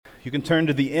You can turn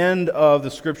to the end of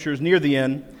the Scriptures, near the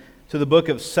end, to the book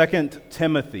of 2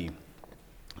 Timothy.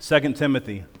 2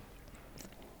 Timothy.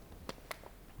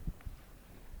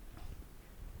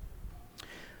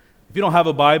 If you don't have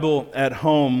a Bible at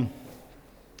home,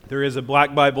 there is a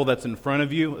black Bible that's in front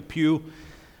of you, a pew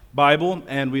Bible,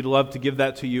 and we'd love to give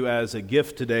that to you as a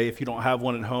gift today. If you don't have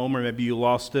one at home, or maybe you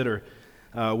lost it, or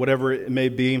whatever it may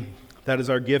be, that is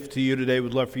our gift to you today.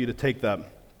 We'd love for you to take that.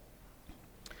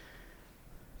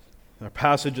 Our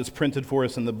passage is printed for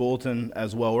us in the bulletin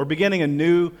as well. We're beginning a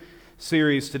new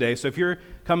series today. So if you're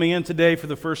coming in today for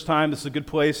the first time, this is a good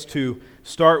place to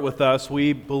start with us.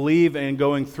 We believe in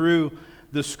going through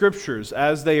the Scriptures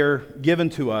as they are given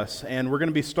to us. And we're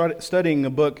going to be studying the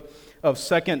book of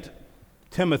 2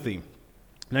 Timothy.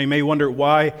 Now you may wonder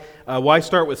why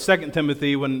start with 2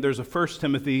 Timothy when there's a 1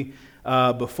 Timothy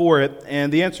before it.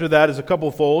 And the answer to that is a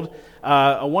couple-fold.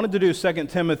 I wanted to do 2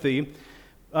 Timothy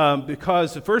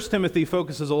because 1 Timothy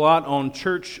focuses a lot on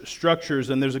church structures,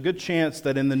 and there's a good chance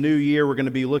that in the new year we're going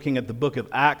to be looking at the book of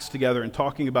Acts together and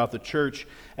talking about the church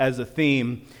as a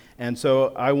theme. And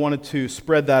so I wanted to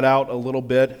spread that out a little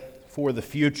bit for the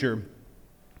future.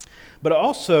 But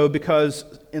also because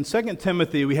in 2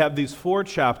 Timothy we have these 4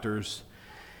 chapters,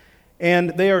 and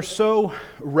they are so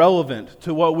relevant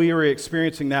to what we are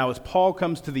experiencing now. As Paul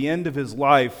comes to the end of his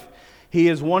life, he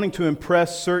is wanting to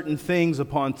impress certain things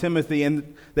upon Timothy,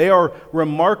 and they are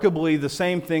remarkably the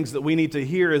same things that we need to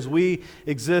hear as we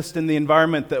exist in the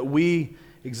environment that we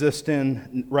exist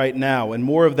in right now. And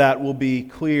more of that will be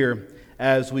clear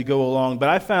as we go along. But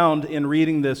I found in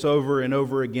reading this over and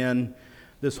over again,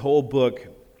 this whole book,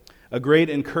 a great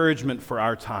encouragement for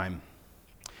our time.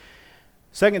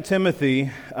 2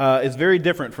 Timothy is very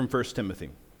different from 1 Timothy.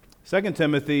 2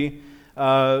 Timothy,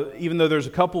 even though there's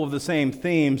a couple of the same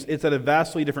themes, it's at a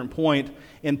vastly different point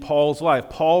in Paul's life.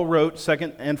 Paul wrote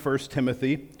 2 and 1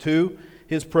 Timothy to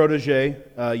his protege,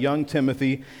 young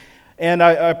Timothy. And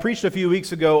I preached a few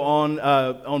weeks ago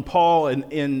on Paul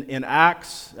in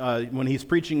Acts when he's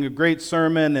preaching a great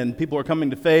sermon and people are coming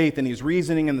to faith and he's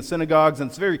reasoning in the synagogues, and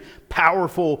it's a very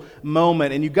powerful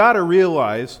moment. And you got to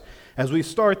realize as we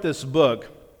start this book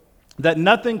that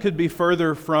nothing could be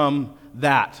further from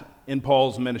that in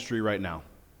Paul's ministry right now.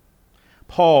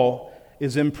 Paul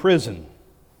is in prison.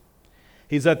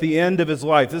 He's at the end of his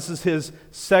life. This is his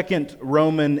second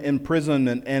Roman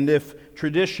imprisonment, and if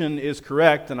tradition is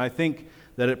correct, and I think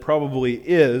that it probably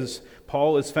is,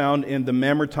 Paul is found in the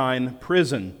Mamertine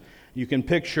prison. You can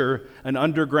picture an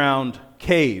underground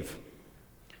cave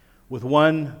with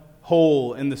one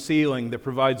hole in the ceiling that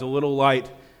provides a little light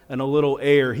and a little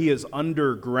air. He is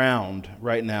underground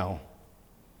right now.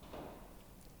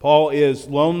 Paul is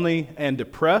lonely and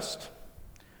depressed.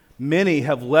 Many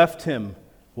have left him.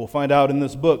 We'll find out in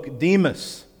this book.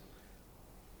 Demas,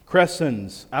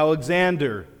 Crescens,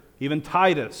 Alexander, even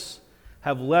Titus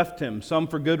have left him, some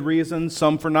for good reasons,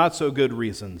 some for not so good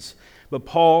reasons. But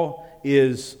Paul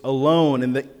is alone,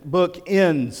 and the book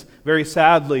ends very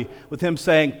sadly with him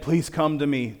saying, "Please come to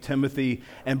me, Timothy,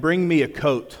 and bring me a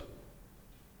coat.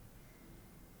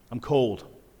 I'm cold."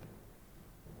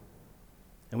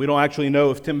 And we don't actually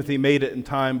know if Timothy made it in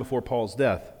time before Paul's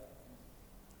death.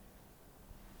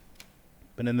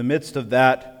 But in the midst of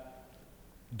that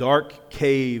dark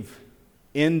cave,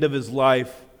 end of his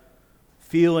life,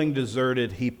 feeling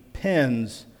deserted, he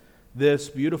pens this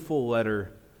beautiful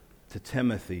letter to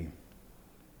Timothy.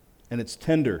 And it's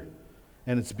tender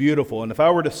and it's beautiful. And if I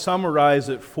were to summarize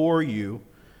it for you,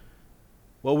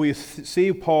 what we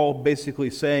see Paul basically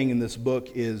saying in this book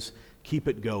is, keep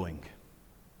it going.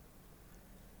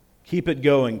 Keep it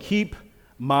going. Keep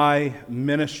my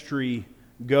ministry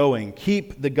going.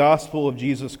 Keep the gospel of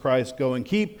Jesus Christ going.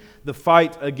 Keep the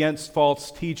fight against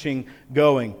false teaching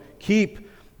going. Keep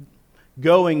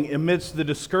going amidst the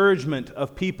discouragement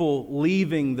of people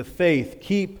leaving the faith.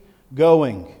 Keep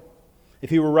going. If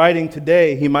he were writing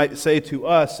today, he might say to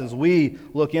us as we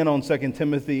look in on 2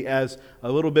 Timothy as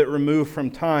a little bit removed from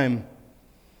time,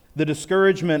 the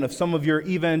discouragement of some of your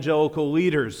evangelical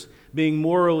leaders being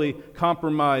morally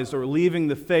compromised or leaving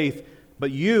the faith, but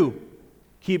you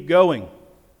keep going.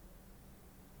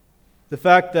 The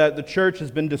fact that the church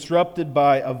has been disrupted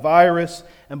by a virus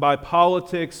and by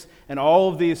politics and all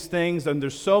of these things, and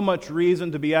there's so much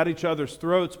reason to be at each other's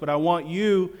throats, but I want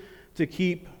you to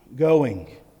keep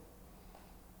going.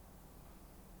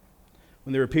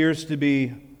 When there appears to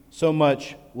be so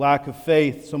much lack of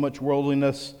faith, so much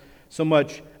worldliness, so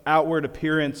much outward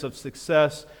appearance of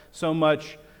success, so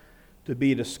much to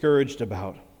be discouraged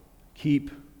about,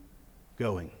 keep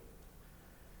going.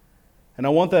 And I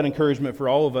want that encouragement for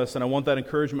all of us, and I want that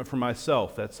encouragement for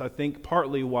myself. That's, I think,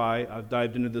 partly why I've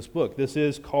dived into this book. This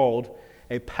is called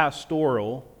a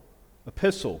pastoral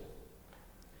epistle,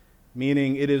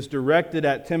 meaning it is directed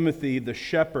at Timothy, the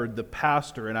shepherd, the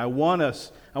pastor. And I want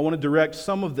to direct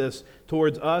some of this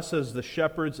towards us as the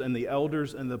shepherds and the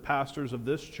elders and the pastors of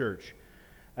this church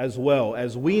as well,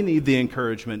 as we need the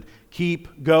encouragement.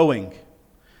 Keep going.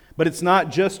 But it's not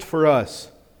just for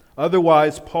us.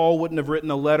 Otherwise, Paul wouldn't have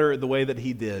written a letter the way that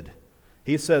he did.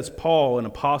 He says, Paul, an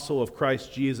apostle of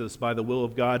Christ Jesus by the will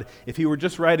of God. If he were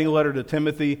just writing a letter to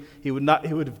Timothy, he would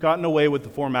have gotten away with the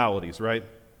formalities, right?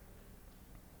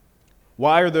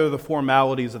 Why are there the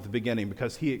formalities at the beginning?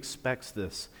 Because he expects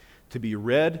this to be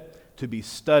read, to be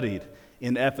studied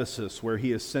in Ephesus, where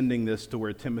he is sending this to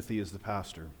where Timothy is the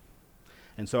pastor.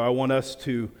 And so I want us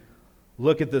to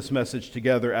look at this message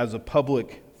together as a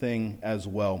public thing as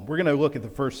well. We're going to look at the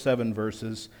first 7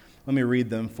 verses. Let me read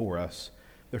them for us.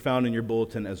 They're found in your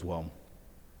bulletin as well.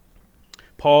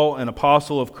 Paul, an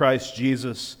apostle of Christ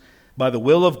Jesus, by the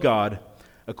will of God,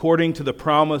 according to the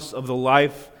promise of the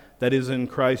life that is in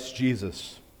Christ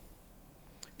Jesus.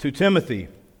 To Timothy,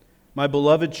 my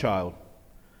beloved child,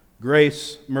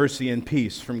 grace, mercy, and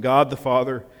peace from God the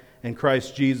Father and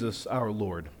Christ Jesus our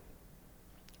Lord.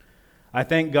 I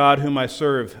thank God whom I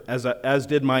serve, as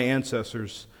did my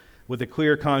ancestors, with a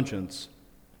clear conscience,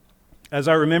 as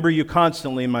I remember you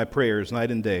constantly in my prayers,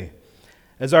 night and day.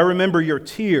 As I remember your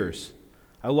tears,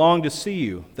 I long to see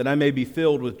you, that I may be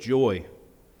filled with joy.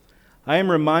 I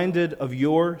am reminded of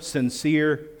your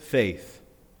sincere faith,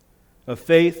 a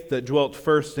faith that dwelt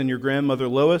first in your grandmother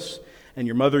Lois and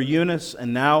your mother Eunice,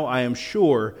 and now I am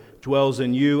sure dwells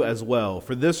in you as well.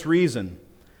 For this reason,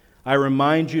 I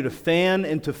remind you to fan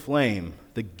into flame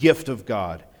the gift of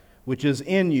God, which is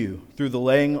in you through the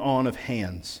laying on of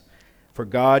hands. For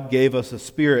God gave us a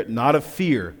spirit not of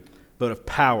fear, but of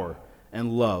power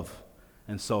and love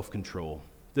and self-control.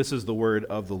 This is the word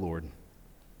of the Lord.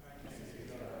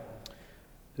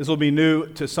 This will be new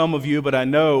to some of you, but I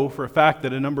know for a fact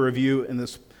that a number of you in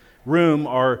this room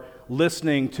are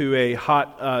listening to a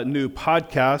hot new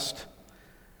podcast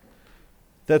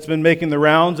that's been making the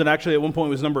rounds, and actually at one point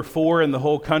was number 4 in the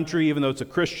whole country, even though it's a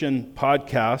Christian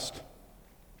podcast.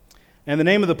 And the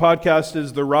name of the podcast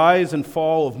is The Rise and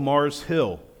Fall of Mars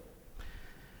Hill.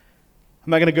 I'm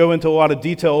not going to go into a lot of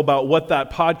detail about what that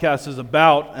podcast is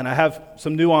about, and I have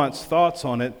some nuanced thoughts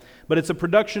on it, but it's a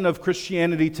production of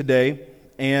Christianity Today.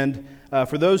 And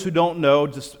for those who don't know,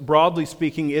 just broadly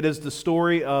speaking, it is the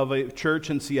story of a church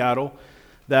in Seattle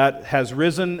that has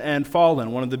risen and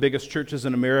fallen, one of the biggest churches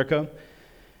in America.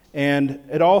 And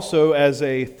it also, as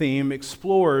a theme,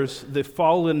 explores the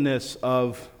fallenness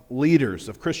of leaders,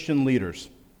 of Christian leaders.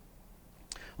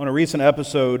 On a recent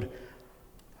episode,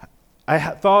 I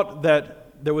thought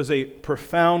that there was a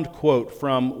profound quote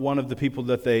from one of the people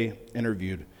that they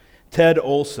interviewed, Ted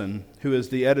Olson, who is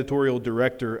the editorial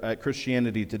director at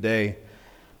Christianity Today.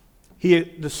 He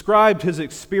described his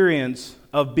experience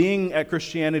of being at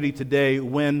Christianity Today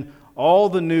when all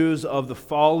the news of the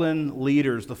fallen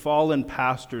leaders, the fallen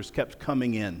pastors kept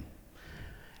coming in.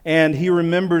 And he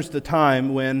remembers the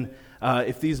time when,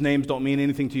 if these names don't mean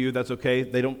anything to you, that's okay.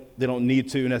 They don't need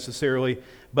to necessarily,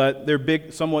 but they're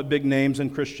big, somewhat big names in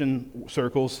Christian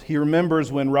circles. He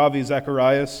remembers when Ravi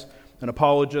Zacharias, an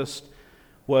apologist,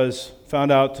 was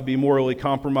found out to be morally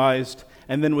compromised.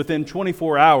 And then within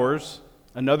 24 hours,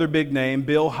 another big name,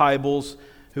 Bill Hybels,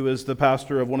 who is the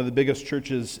pastor of one of the biggest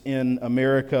churches in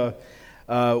America,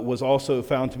 was also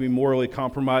found to be morally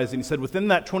compromised. And he said within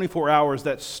that 24 hours,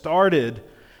 that started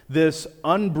this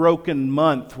unbroken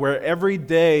month where every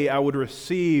day I would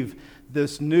receive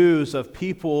this news of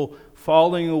people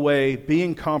falling away,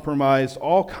 being compromised,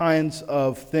 all kinds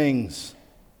of things.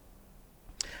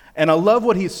 And I love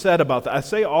what he said about that. I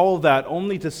say all of that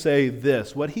only to say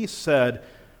this. What he said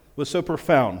was so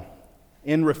profound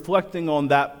in reflecting on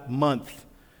that month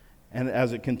and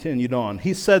as it continued on.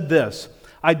 He said this,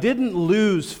 I didn't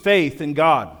lose faith in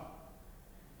God,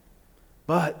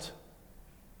 but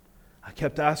I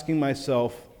kept asking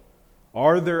myself,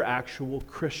 are there actual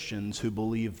Christians who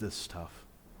believe this stuff?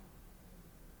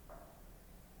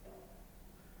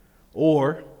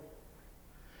 Or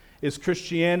is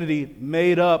Christianity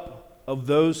made up of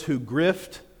those who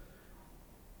grift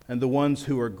and the ones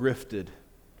who are grifted?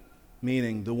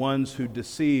 Meaning the ones who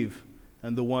deceive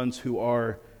and the ones who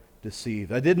are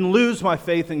deceived. I didn't lose my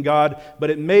faith in God, but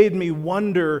it made me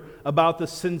wonder about the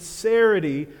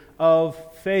sincerity of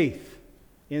faith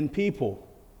in people.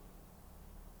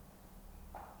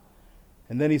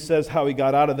 And then he says how he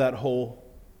got out of that hole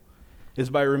is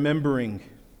by remembering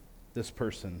this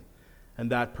person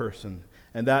and that person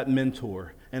and that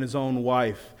mentor and his own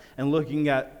wife, and looking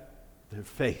at their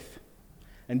faith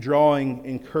and drawing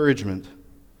encouragement.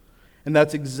 And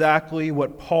that's exactly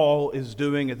what Paul is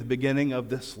doing at the beginning of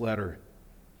this letter.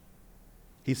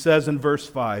 He says in verse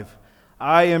 5,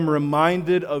 I am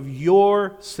reminded of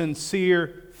your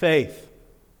sincere faith.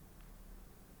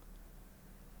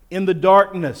 In the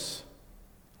darkness,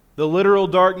 the literal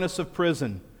darkness of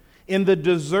prison, in the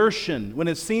desertion, when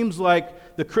it seems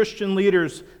like the Christian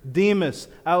leaders, Demas,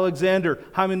 Alexander,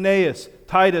 Hymenaeus,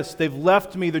 Titus, they've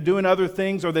left me, they're doing other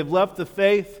things, or they've left the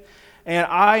faith, and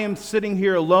I am sitting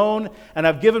here alone, and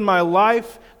I've given my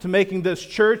life to making this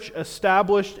church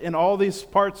established in all these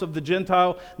parts of the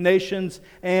Gentile nations,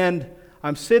 and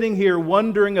I'm sitting here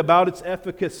wondering about its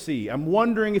efficacy. I'm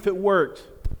wondering if it worked.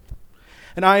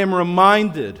 And I am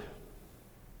reminded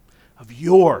of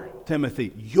your,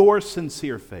 Timothy, your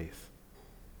sincere faith.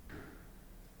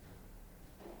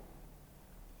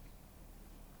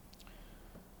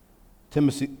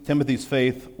 Timothy's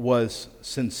faith was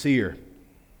sincere.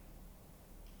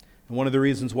 And one of the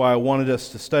reasons why I wanted us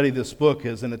to study this book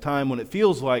is in a time when it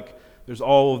feels like there's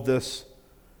all of this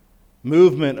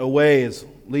movement away as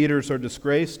leaders are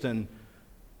disgraced, and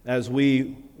as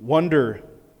we wonder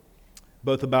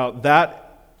both about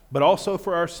that, but also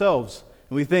for ourselves.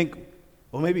 And we think,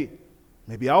 well, maybe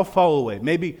I'll fall away.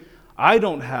 Maybe I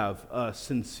don't have a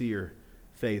sincere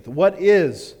faith. What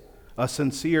is a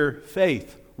sincere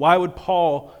faith? Why would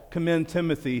Paul commend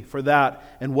Timothy for that,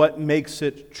 and what makes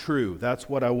it true? That's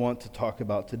what I want to talk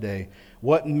about today.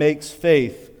 What makes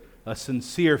faith a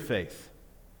sincere faith?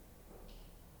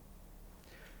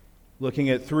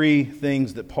 Looking at three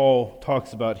things that Paul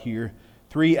talks about here,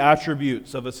 three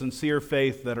attributes of a sincere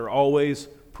faith that are always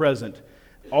present,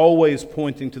 always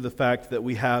pointing to the fact that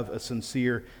we have a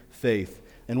sincere faith.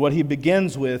 And what he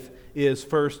begins with is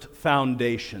first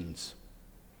foundations.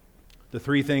 The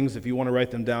three things, if you want to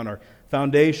write them down, are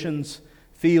foundations,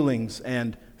 feelings,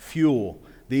 and fuel.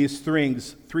 These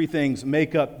three things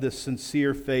make up this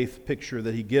sincere faith picture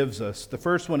that he gives us. The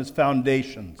first one is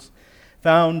foundations.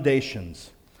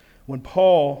 Foundations. When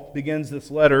Paul begins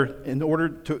this letter, in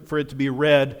order for it to be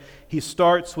read, he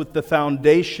starts with the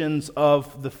foundations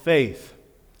of the faith.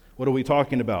 What are we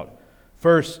talking about?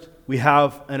 First, we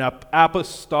have an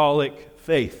apostolic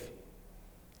faith.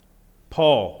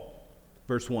 Paul,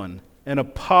 verse 1, an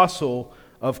apostle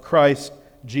of Christ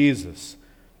Jesus.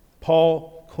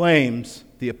 Paul claims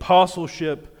the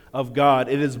apostleship of God.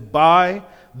 It is by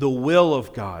the will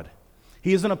of God.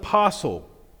 He is an apostle.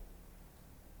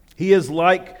 He is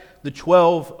like the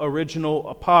 12 original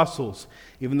apostles,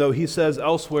 even though he says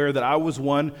elsewhere that I was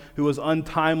one who was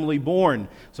untimely born.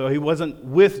 So he wasn't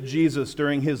with Jesus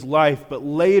during his life, but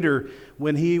later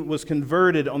when he was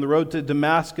converted on the road to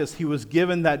Damascus, he was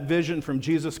given that vision from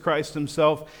Jesus Christ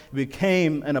himself,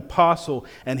 became an apostle,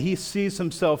 and he sees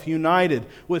himself united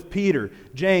with Peter,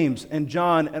 James, and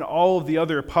John, and all of the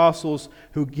other apostles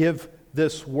who give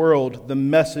this world the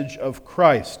message of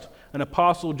Christ. An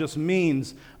apostle just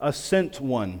means a sent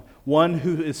one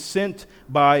who is sent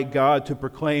by God to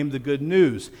proclaim the good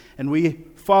news. And we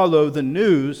follow the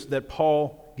news that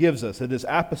Paul gives us. It is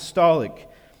apostolic.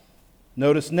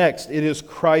 Notice next, it is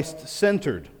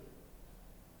Christ-centered.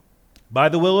 By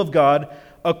the will of God,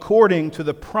 according to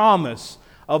the promise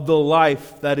of the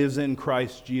life that is in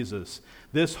Christ Jesus.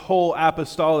 This whole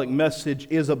apostolic message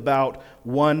is about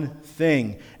one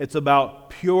thing. It's about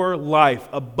pure life,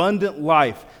 abundant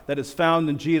life that is found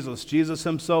in Jesus. Jesus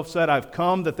himself said, I've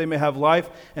come that they may have life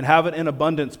and have it in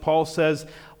abundance. Paul says,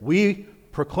 we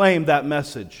proclaim that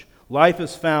message. Life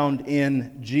is found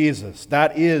in Jesus.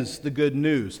 That is the good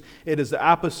news. It is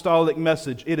the apostolic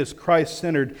message. It is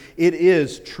Christ-centered. It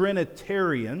is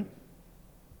Trinitarian.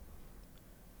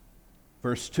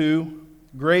 Verse 2,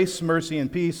 grace, mercy, and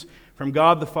peace from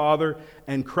God the Father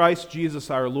and Christ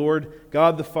Jesus our Lord.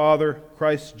 God the Father,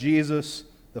 Christ Jesus,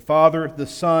 the Father, the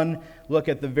Son. Look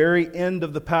at the very end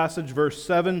of the passage, verse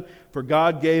 7. For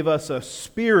God gave us a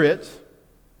spirit,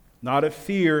 not of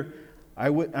fear.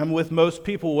 I'm with most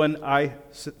people when I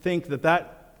think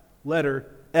that letter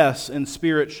S in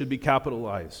spirit should be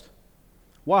capitalized.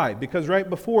 Why? Because right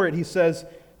before it he says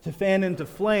to fan into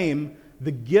flame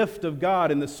the gift of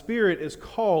God, and the Spirit is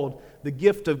called the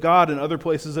gift of God in other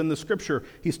places in the Scripture.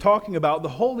 He's talking about the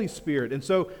Holy Spirit. And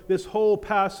so this whole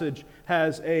passage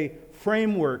has a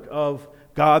framework of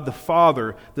God the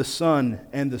Father, the Son,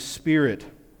 and the Spirit.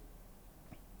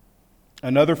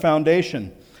 Another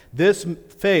foundation. This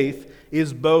faith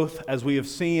is both, as we have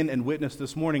seen and witnessed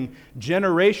this morning,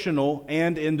 generational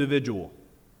and individual.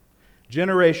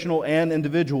 Generational and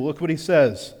individual. Look what he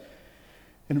says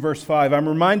In verse 5, I'm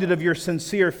reminded of your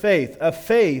sincere faith, a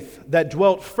faith that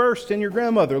dwelt first in your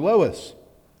grandmother, Lois,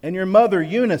 and your mother,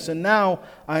 Eunice, and now,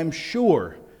 I'm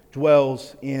sure,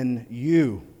 dwells in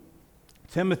you.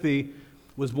 Timothy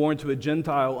was born to a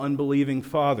Gentile, unbelieving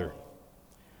father.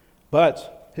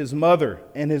 But his mother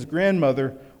and his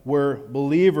grandmother were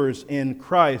believers in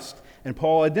Christ. And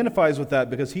Paul identifies with that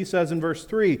because he says in verse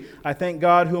 3, I thank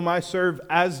God whom I serve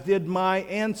as did my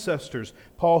ancestors.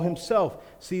 Paul himself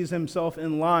sees himself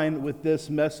in line with this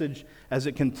message as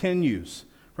it continues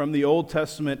from the Old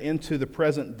Testament into the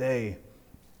present day.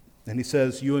 And he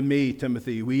says, you and me,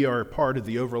 Timothy, we are part of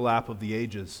the overlap of the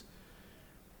ages.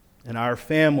 And our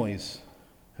families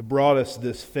have brought us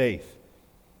this faith.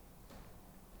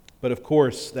 But of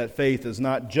course, that faith is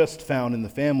not just found in the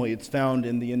family, it's found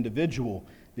in the individual.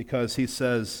 Because he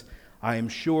says, I am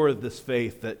sure this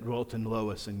faith that dwelt in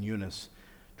Lois and Eunice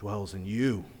dwells in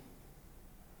you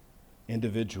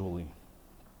individually.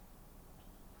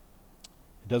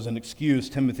 It doesn't excuse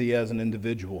Timothy as an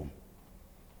individual.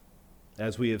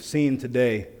 As we have seen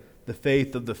today, the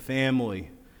faith of the family,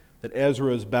 that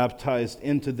Ezra is baptized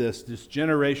into this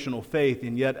generational faith,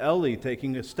 and yet Eli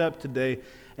taking a step today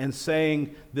and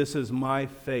saying, this is my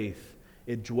faith.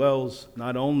 It dwells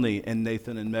not only in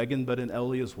Nathan and Megan, but in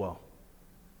Eli as well.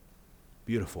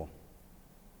 Beautiful.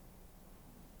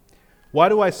 Why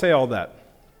do I say all that?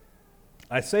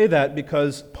 I say that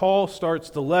because Paul starts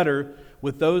the letter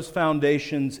with those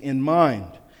foundations in mind.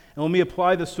 And let me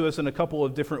apply this to us in a couple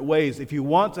of different ways. If you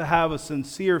want to have a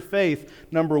sincere faith,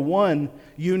 number one,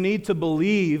 you need to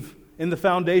believe in the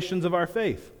foundations of our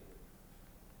faith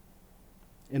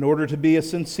in order to be a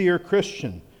sincere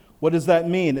Christian. What does that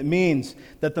mean? It means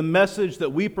that the message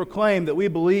that we proclaim, that we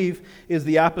believe, is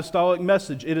the apostolic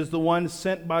message. It is the one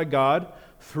sent by God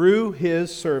through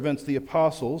His servants, the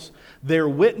apostles. Their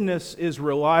witness is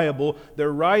reliable.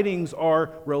 Their writings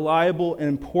are reliable and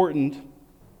important.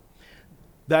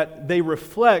 That they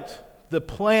reflect the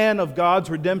plan of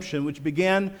God's redemption, which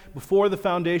began before the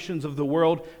foundations of the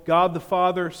world. God the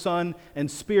Father, Son, and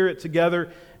Spirit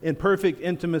together in perfect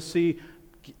intimacy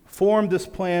formed this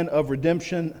plan of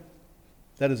redemption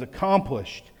that is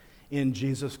accomplished in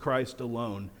Jesus Christ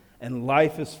alone, and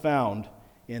life is found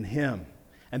in Him.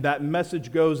 And that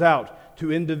message goes out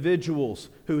to individuals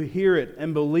who hear it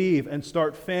and believe and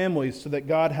start families so that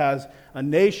God has a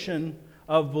nation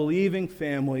of believing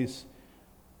families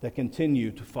that continue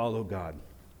to follow God.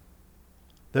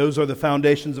 Those are the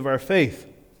foundations of our faith.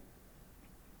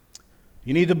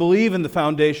 You need to believe in the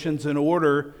foundations in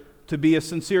order to be a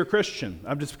sincere Christian.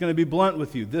 I'm just going to be blunt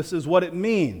with you. This is what it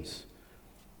means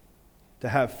to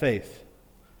have faith,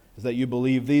 is that you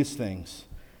believe these things.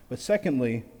 But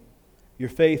secondly, your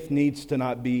faith needs to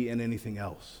not be in anything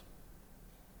else.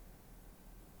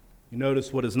 You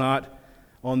notice what is not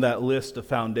on that list of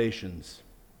foundations.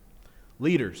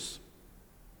 Leaders.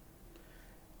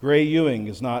 Gray Ewing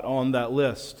is not on that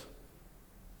list.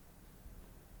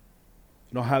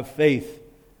 You don't have faith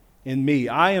in me.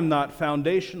 I am not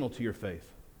foundational to your faith.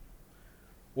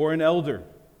 Or an elder.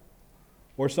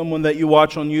 Or someone that you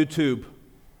watch on YouTube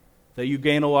that you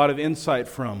gain a lot of insight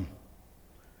from.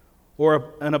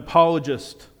 Or an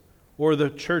apologist. Or the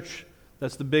church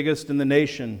that's the biggest in the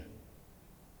nation.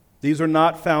 These are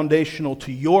not foundational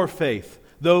to your faith.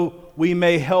 Though we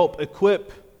may help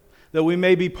equip, though we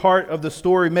may be part of the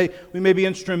story, we may be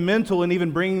instrumental in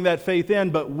even bringing that faith in,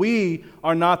 but we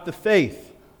are not the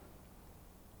faith.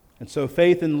 And so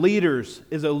faith in leaders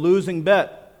is a losing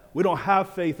bet. We don't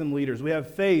have faith in leaders. We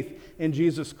have faith in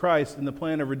Jesus Christ and the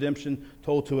plan of redemption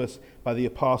told to us by the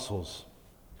apostles.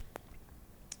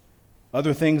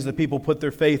 Other things that people put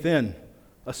their faith in.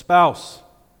 A spouse.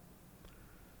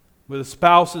 Where the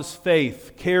spouse's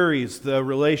faith carries the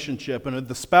relationship. And if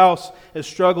the spouse is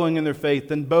struggling in their faith,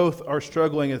 then both are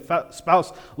struggling. If the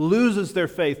spouse loses their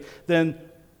faith, then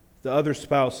the other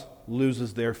spouse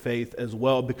loses their faith as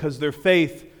well. Because their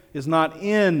faith is not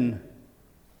in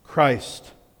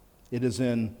Christ. It is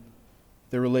in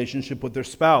their relationship with their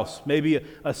spouse. Maybe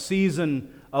a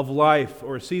season of life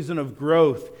or a season of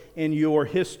growth in your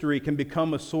history can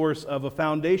become a source of a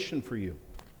foundation for you.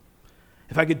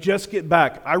 If I could just get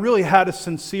back, I really had a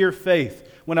sincere faith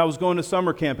when I was going to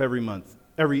summer camp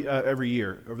every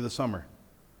year over the summer.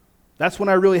 That's when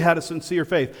I really had a sincere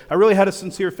faith. I really had a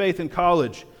sincere faith in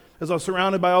college as I was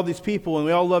surrounded by all these people and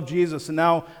we all love Jesus, and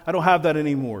now I don't have that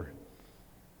anymore.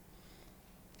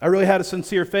 I really had a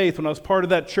sincere faith when I was part of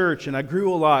that church and I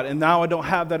grew a lot, and now I don't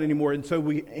have that anymore. And so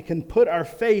we can put our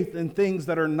faith in things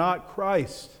that are not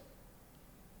Christ.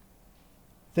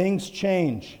 Things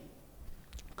change.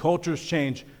 Cultures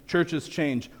change. Churches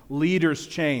change. Leaders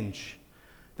change.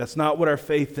 That's not what our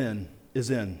faith is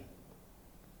in.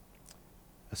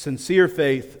 A sincere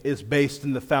faith is based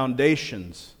in the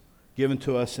foundations given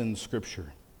to us in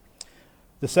Scripture.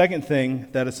 The second thing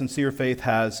that a sincere faith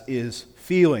has is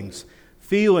feelings.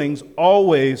 Feelings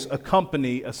always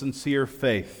accompany a sincere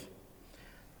faith.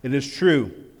 It is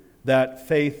true that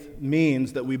faith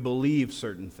means that we believe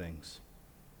certain things.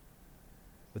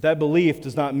 But that belief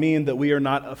does not mean that we are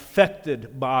not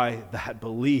affected by that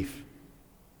belief.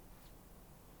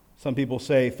 Some people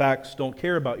say facts don't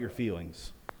care about your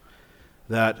feelings.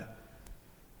 Am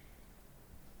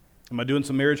I doing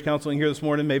some marriage counseling here this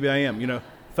morning? Maybe I am.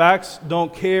 Facts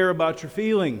don't care about your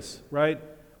feelings, right?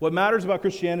 What matters about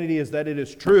Christianity is that it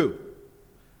is true.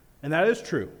 And that is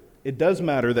true. It does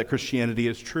matter that Christianity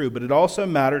is true, but it also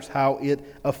matters how it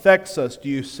affects us. Do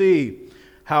you see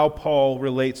how Paul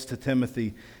relates to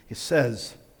Timothy? He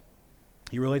says,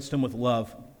 he relates to him with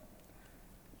love.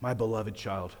 My beloved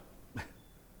child.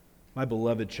 My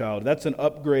beloved child. That's an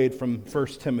upgrade from 1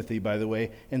 Timothy, by the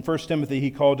way. In 1 Timothy,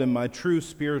 he called him my true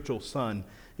spiritual son.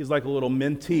 He's like a little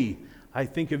mentee. I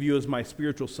think of you as my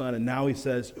spiritual son, and now he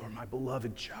says, you're my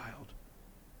beloved child.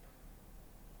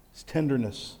 It's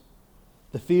tenderness.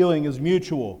 The feeling is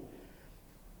mutual.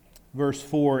 Verse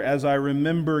 4, as I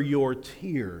remember your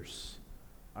tears,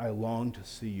 I long to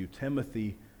see you.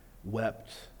 Timothy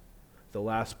wept the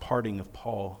last parting of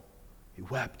Paul. He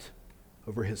wept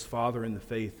over his father in the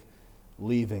faith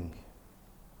leaving.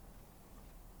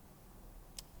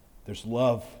 There's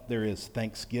love, there is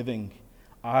thanksgiving.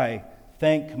 I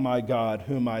thank my God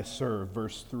whom I serve.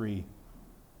 Verse 3.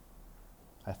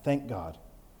 I thank God.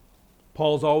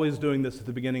 Paul's always doing this at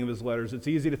the beginning of his letters. It's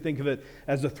easy to think of it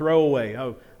as a throwaway.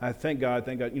 Oh, I thank God,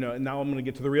 and now I'm going to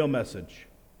get to the real message.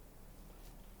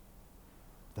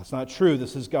 That's not true.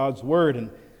 This is God's word, and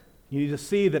you need to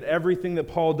see that everything that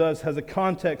Paul does has a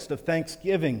context of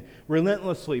thanksgiving.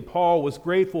 Relentlessly, Paul was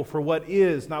grateful for what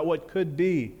is, not what could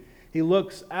be. He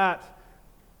looks at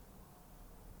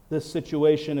this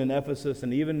situation in Ephesus,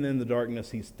 and even in the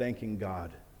darkness, he's thanking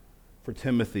God for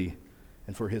Timothy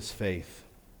and for his faith.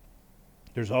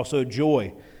 There's also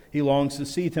joy. He longs to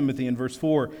see Timothy in verse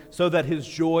 4, so that his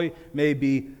joy may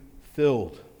be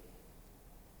filled.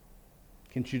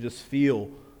 Can't you just feel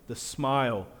the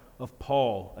smile of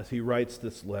Paul as he writes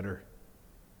this letter?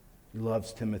 He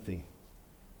loves Timothy.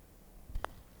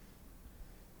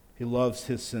 He loves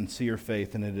his sincere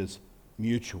faith, and it is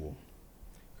mutual.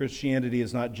 Christianity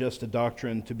is not just a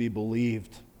doctrine to be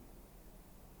believed.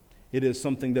 It is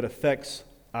something that affects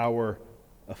our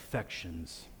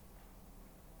affections.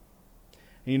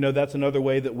 And that's another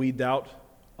way that we doubt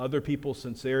other people's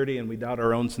sincerity and we doubt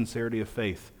our own sincerity of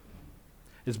faith.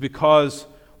 Is because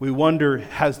we wonder,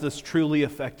 has this truly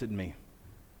affected me?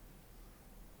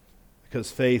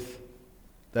 Because faith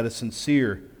that is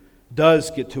sincere does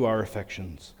get to our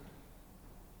affections.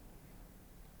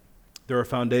 There are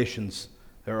foundations,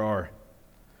 there are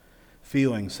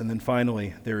feelings, and then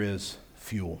finally there is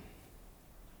fuel.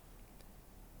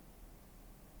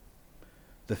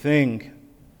 The thing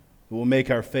that will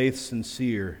make our faith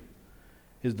sincere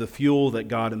is the fuel that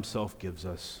God Himself gives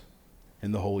us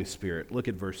in the Holy Spirit. Look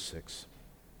at verse 6.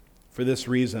 For this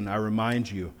reason, I remind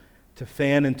you to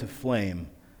fan into flame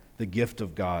the gift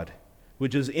of God,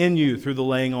 which is in you through the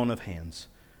laying on of hands.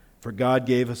 For God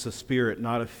gave us a spirit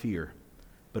not of fear,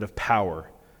 but of power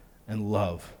and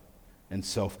love and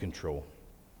self-control.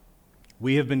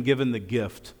 We have been given the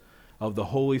gift of the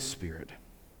Holy Spirit.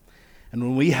 And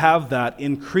when we have that,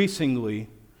 increasingly,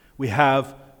 we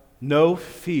have no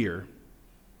fear.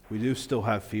 We do still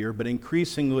have fear, but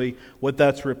increasingly what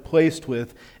that's replaced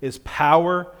with is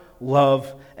power,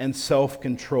 love, and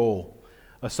self-control.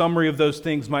 A summary of those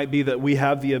things might be that we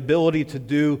have the ability to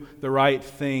do the right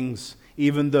things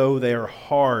even though they are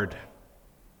hard.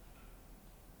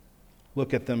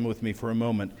 Look at them with me for a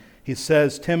moment. He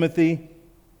says, Timothy,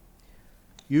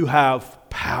 you have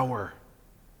power.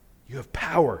 You have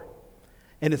power.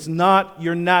 And it's not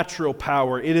your natural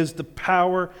power. It is the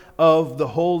power of the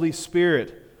Holy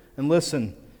Spirit. And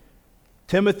listen,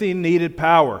 Timothy needed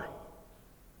power.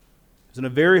 It's in a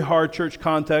very hard church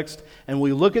context, and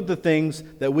we look at the things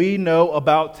that we know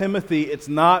about Timothy, it's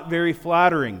not very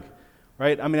flattering,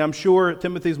 right? I mean, I'm sure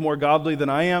Timothy's more godly than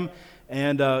I am,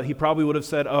 and he probably would have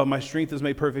said, oh, my strength is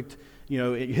made perfect,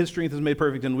 his strength is made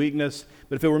perfect in weakness.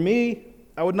 But if it were me,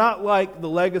 I would not like the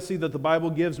legacy that the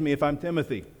Bible gives me if I'm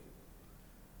Timothy.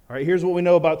 All right, here's what we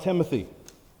know about Timothy.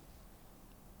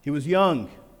 He was young.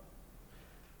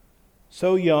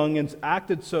 So young and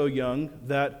acted so young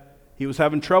that he was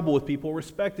having trouble with people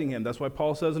respecting him. That's why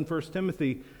Paul says in 1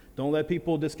 Timothy, don't let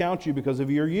people discount you because of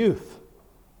your youth.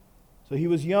 So he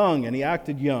was young and he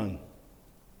acted young.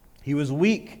 He was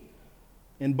weak.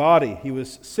 in body. He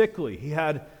was sickly. He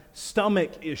had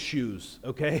stomach issues,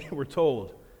 okay, we're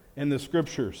told in the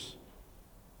Scriptures.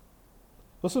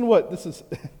 Listen to what this is.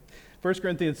 1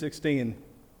 Corinthians 16,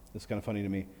 it's kind of funny to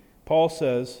me. Paul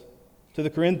says to the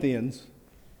Corinthians,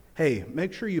 hey,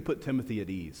 make sure you put Timothy at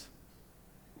ease.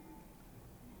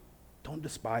 Don't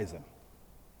despise him.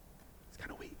 He's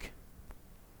kind of weak.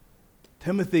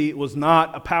 Timothy was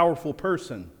not a powerful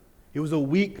person. He was a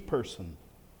weak person.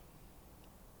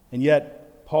 And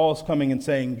yet, Paul's coming and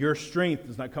saying, your strength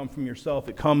does not come from yourself.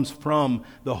 It comes from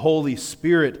the Holy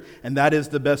Spirit. And that is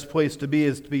the best place to be,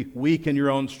 is to be weak in your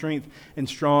own strength and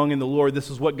strong in the Lord. This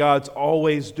is what God's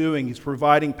always doing. He's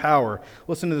providing power.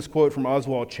 Listen to this quote from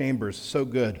Oswald Chambers. So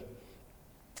good.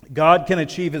 God can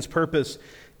achieve his purpose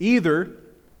either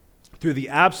through the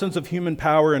absence of human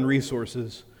power and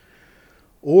resources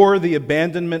or the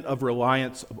abandonment of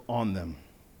reliance on them.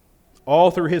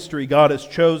 All through history, God has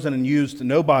chosen and used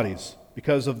nobodies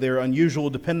because of their unusual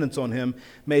dependence on him,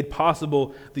 made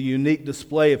possible the unique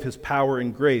display of his power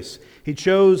and grace. He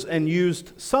chose and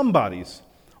used somebodies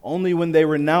only when they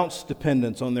renounced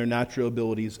dependence on their natural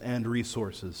abilities and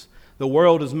resources. The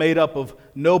world is made up of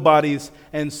nobodies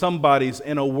and somebodies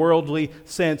in a worldly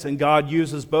sense, and God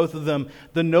uses both of them.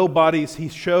 The nobodies, he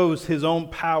shows his own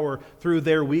power through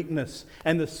their weakness,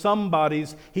 and the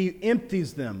somebodies, he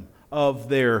empties them of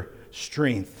their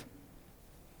strength.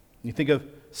 You think of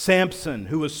Samson,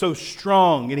 who was so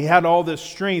strong and he had all this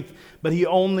strength, but he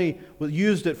only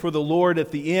used it for the Lord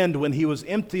at the end when he was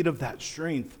emptied of that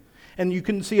strength. And you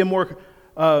can see a more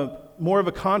of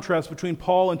a contrast between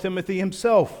Paul and Timothy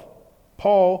himself.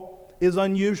 Paul is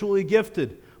unusually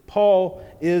gifted. Paul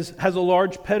has a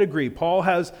large pedigree. Paul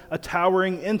has a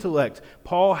towering intellect.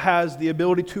 Paul has the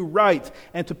ability to write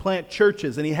and to plant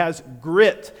churches, and he has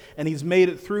grit, and he's made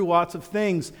it through lots of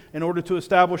things in order to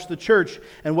establish the church.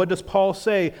 And what does Paul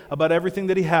say about everything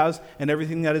that he has and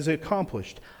everything that is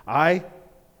accomplished? I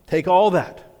take all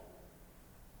that,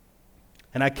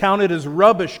 and I count it as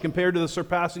rubbish compared to the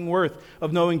surpassing worth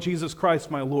of knowing Jesus Christ,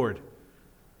 my Lord.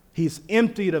 He's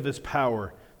emptied of his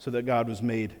power so that God was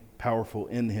made powerful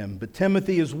in him. But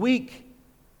Timothy is weak.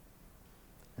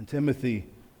 And Timothy,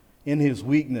 in his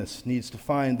weakness, needs to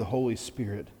find the Holy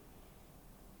Spirit.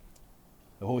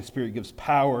 The Holy Spirit gives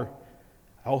power,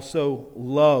 also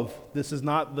love. This is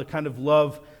not the kind of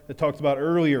love that talked about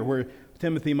earlier, where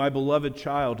Timothy, my beloved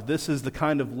child. This is the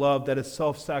kind of love that is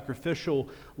self-sacrificial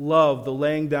love, the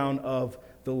laying down of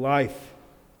the life.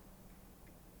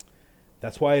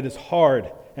 That's why it is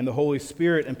hard, and the Holy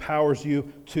Spirit empowers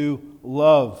you to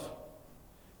love.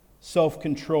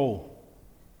 Self-control,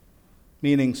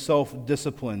 meaning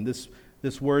self-discipline.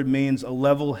 This word means a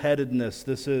level-headedness.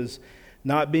 This is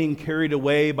not being carried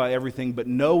away by everything, but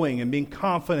knowing and being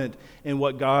confident in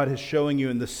what God is showing you.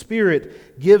 And the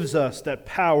Spirit gives us that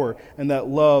power and that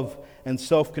love and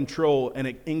self-control, and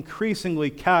it increasingly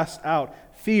casts out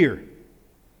fear.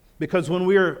 Because when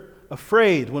we're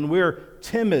afraid, when we're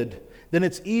timid, then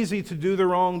it's easy to do the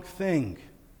wrong thing.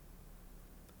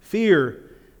 Fear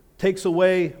takes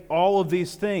away all of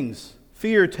these things.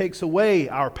 Fear takes away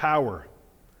our power,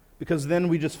 because then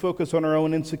we just focus on our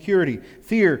own insecurity.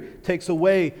 Fear takes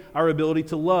away our ability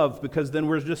to love, because then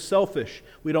we're just selfish.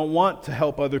 We don't want to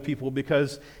help other people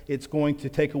because it's going to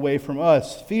take away from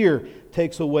us. Fear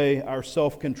takes away our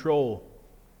self-control,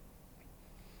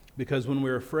 because when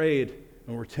we're afraid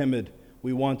and we're timid,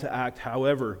 we want to act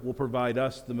however will provide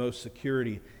us the most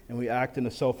security, and we act in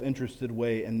a self-interested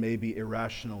way and maybe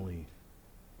irrationally.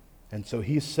 And so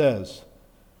he says,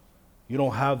 you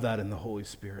don't have that in the Holy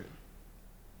Spirit.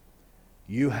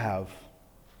 You have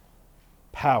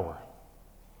power,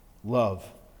 love,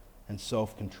 and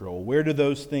self-control. Where do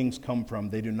those things come from?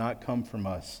 They do not come from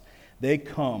us. They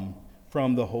come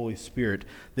from the Holy Spirit.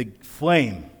 The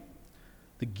flame,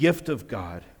 the gift of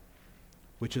God,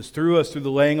 which is through us through the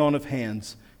laying on of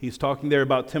hands. He's talking there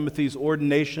about Timothy's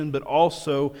ordination, but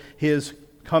also his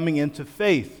coming into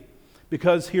faith.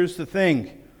 Because here's the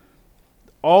thing,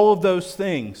 all of those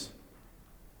things,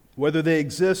 whether they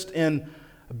exist in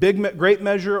a great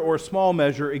measure or a small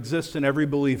measure, exist in every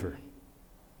believer.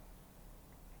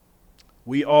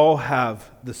 We all have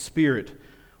the Spirit.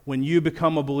 When you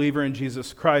become a believer in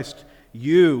Jesus Christ,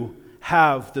 you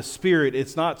have the Spirit.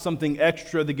 It's not something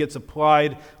extra that gets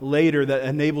applied later that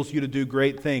enables you to do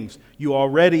great things. You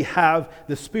already have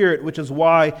the Spirit, which is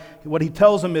why what he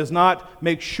tells him is not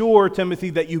make sure, Timothy,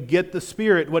 that you get the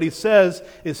Spirit. What he says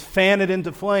is fan it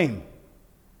into flame.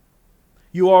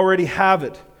 You already have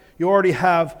it. You already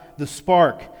have the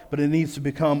spark, but it needs to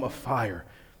become a fire.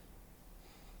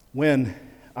 When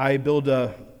I build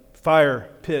a fire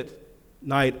pit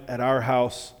night at our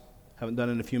house, Haven't done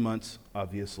it in a few months,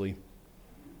 obviously.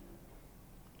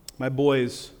 My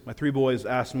 3 boys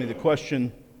asked me the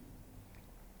question,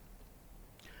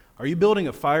 are you building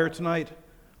a fire tonight,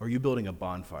 or are you building a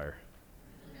bonfire?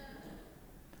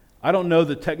 I don't know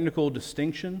the technical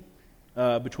distinction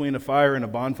between a fire and a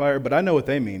bonfire, but I know what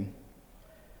they mean.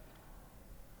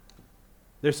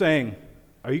 They're saying,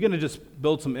 are you going to just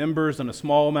build some embers and a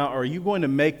small amount, or are you going to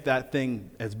make that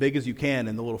thing as big as you can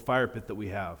in the little fire pit that we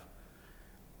have?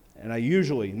 And I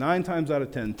usually, 9 times out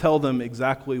of 10, tell them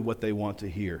exactly what they want to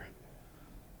hear.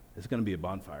 It's going to be a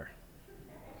bonfire.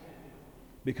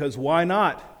 Because why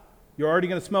not? You're already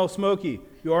going to smell smoky.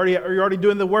 You're already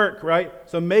doing the work, right?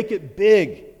 So make it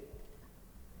big.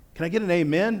 Can I get an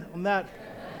amen on that?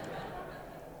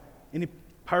 Any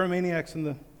pyromaniacs in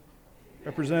the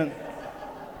represent?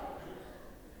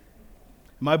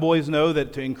 My boys know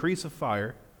that to increase a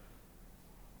fire,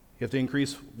 you have to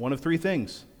increase one of 3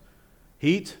 things: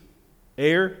 heat,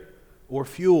 air, or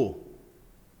fuel.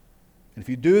 And if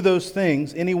you do those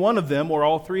things, any one of them or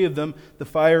all 3 of them, the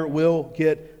fire will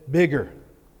get bigger.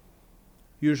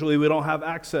 Usually we don't have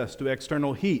access to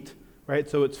external heat, right?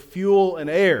 So it's fuel and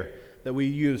air that we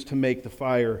use to make the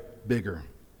fire bigger.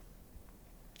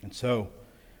 And so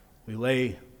we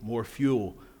lay more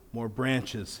fuel, more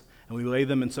branches, and we lay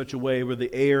them in such a way where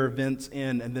the air vents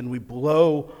in, and then we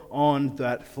blow on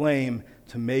that flame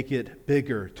to make it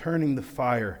bigger, turning the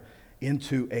fire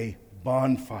into a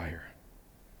bonfire.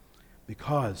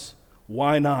 Because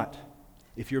why not?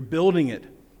 If you're building it,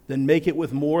 then make it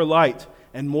with more light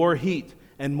and more heat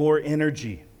and more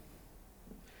energy.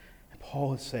 And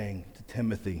Paul is saying to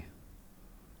Timothy,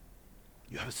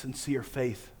 you have a sincere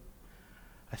faith.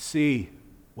 I see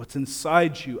what's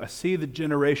inside you. I see the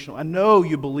generational. I know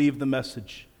you believe the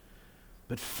message.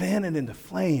 But fan it into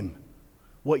flame.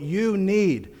 What you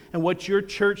need and what your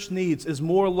church needs is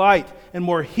more light and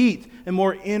more heat and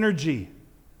more energy.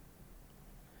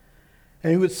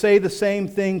 And he would say the same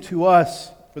thing to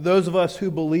us, for those of us who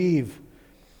believe.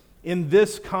 In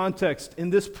this context, in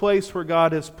this place where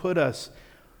God has put us,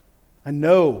 I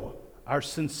know our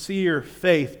sincere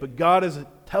faith, but God is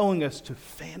telling us to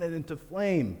fan it into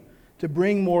flame, to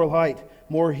bring more light,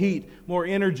 more heat, more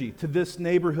energy to this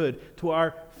neighborhood, to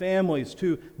our families,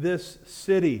 to this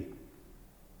city.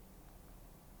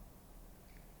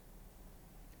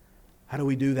 How do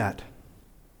we do that?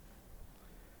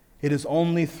 It is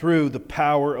only through the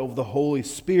power of the Holy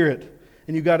Spirit.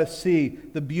 And you've got to see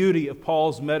the beauty of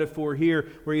Paul's metaphor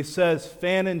here, where he says,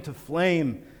 fan into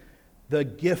flame the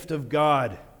gift of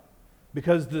God.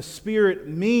 Because the Spirit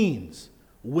means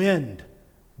wind,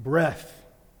 breath.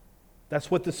 That's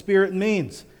what the Spirit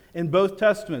means in both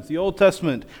Testaments. The Old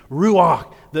Testament,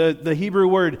 ruach, the Hebrew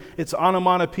word, it's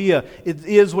onomatopoeia. It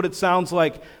is what it sounds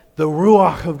like, the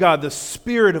ruach of God, the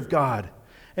Spirit of God.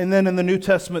 And then in the New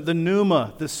Testament, the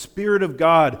pneuma, the Spirit of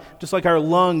God, just like our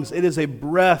lungs, it is a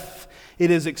breath. It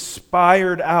is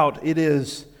expired out. It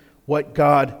is what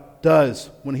God does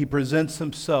when He presents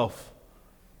Himself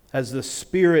as the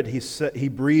Spirit He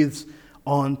breathes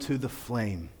onto the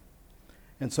flame.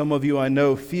 And some of you I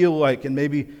know feel like, and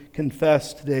maybe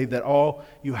confess today, that all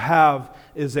you have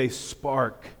is a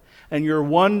spark. And you're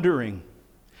wondering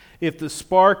if the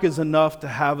spark is enough to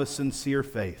have a sincere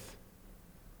faith.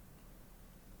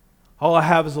 All I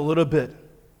have is a little bit.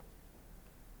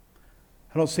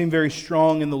 I don't seem very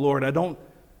strong in the Lord. I don't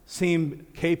seem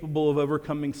capable of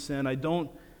overcoming sin. I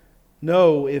don't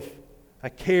know if I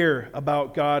care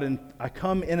about God, and I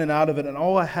come in and out of it, and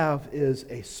all I have is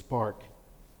a spark.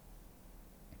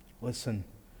 Listen,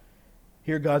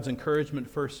 hear God's encouragement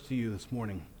first to you this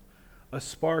morning. A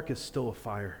spark is still a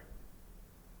fire.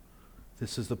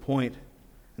 This is the point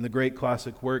in the great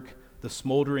classic work, The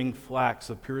Smoldering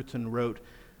Flax of Puritan wrote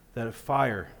that a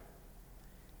fire,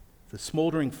 the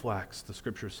smoldering flax, the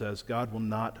Scripture says, God will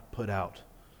not put out.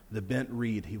 The bent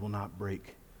reed He will not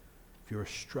break. If you're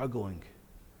struggling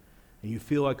and you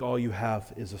feel like all you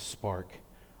have is a spark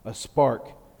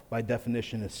by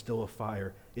definition is still a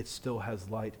fire. It still has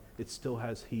light. It still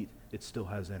has heat. It still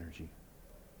has energy.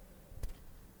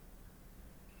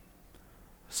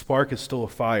 A spark is still a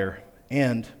fire,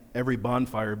 and every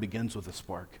bonfire begins with a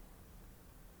spark.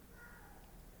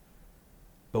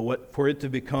 But for it to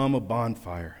become a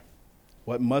bonfire,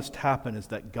 what must happen is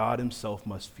that God Himself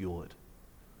must fuel it.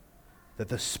 That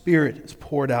the Spirit is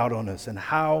poured out on us. And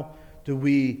how do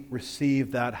we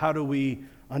receive that? How do we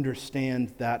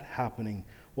understand that happening?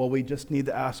 Well, we just need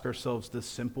to ask ourselves this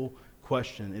simple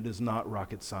question. It is not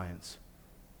rocket science.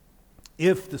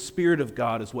 If the Spirit of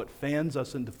God is what fans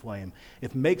us into flame,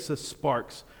 if makes the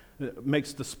sparks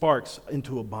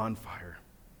into a bonfire,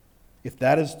 if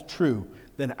that is true,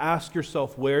 then ask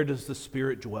yourself, where does the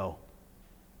Spirit dwell?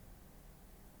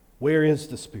 Where is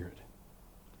the Spirit?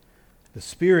 The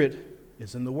Spirit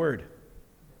is in the Word.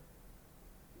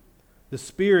 The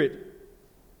Spirit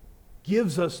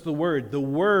gives us the Word. The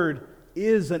Word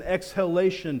is an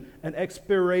exhalation, an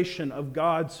expiration of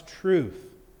God's truth.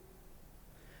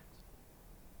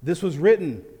 This was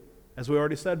written, as we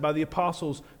already said, by the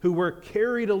apostles who were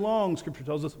carried along, Scripture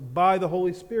tells us, by the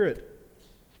Holy Spirit.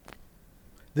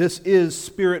 This is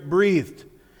Spirit-breathed.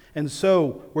 And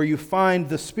so, where you find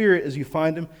the Spirit is you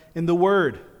find Him in the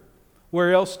Word.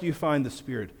 Where else do you find the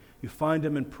Spirit? You find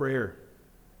Him in prayer.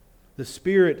 The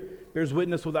Spirit bears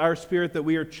witness with our spirit that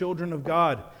we are children of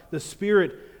God. The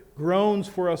Spirit groans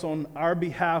for us on our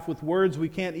behalf with words we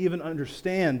can't even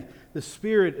understand. The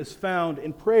Spirit is found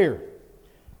in prayer.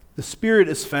 The Spirit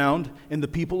is found in the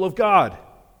people of God.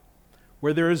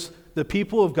 Where there is the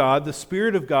people of God, the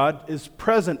Spirit of God is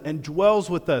present and dwells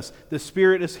with us. The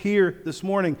Spirit is here this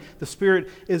morning. The Spirit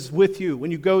is with you when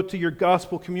you go to your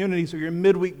gospel communities or your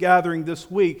midweek gathering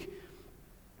this week.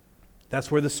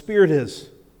 That's where the Spirit is.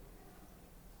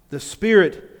 The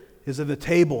Spirit is at the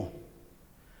table.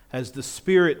 As the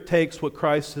Spirit takes what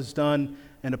Christ has done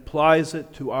and applies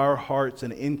it to our hearts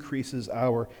and increases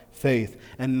our faith.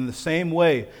 And in the same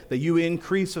way that you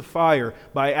increase a fire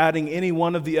by adding any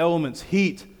one of the elements,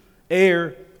 heat,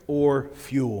 air, or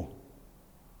fuel.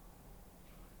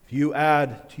 If you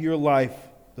add to your life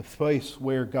the place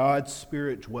where God's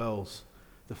Spirit dwells,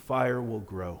 the fire will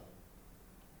grow.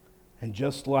 And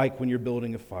just like when you're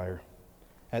building a fire,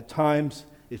 at times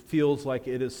it feels like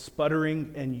it is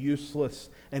sputtering and useless,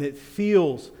 and it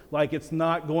feels like it's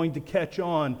not going to catch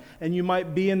on, and you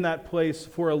might be in that place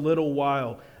for a little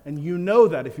while. And you know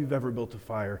that if you've ever built a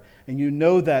fire, and you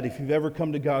know that if you've ever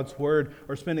come to God's Word,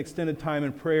 or spent extended time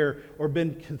in prayer, or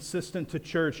been consistent to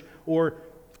church, or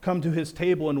come to His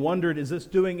table and wondered, is this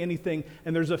doing anything?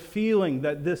 And there's a feeling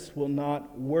that this will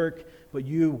not work, but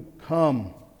you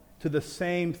come to the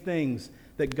same things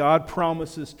that God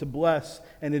promises to bless,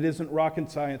 and it isn't rocket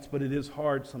science, but it is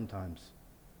hard sometimes.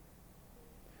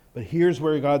 But here's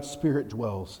where God's Spirit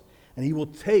dwells, and He will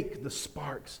take the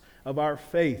sparks of our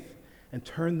faith and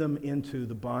turn them into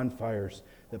the bonfires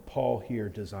that Paul here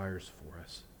desires for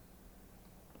us.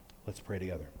 Let's pray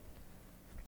together.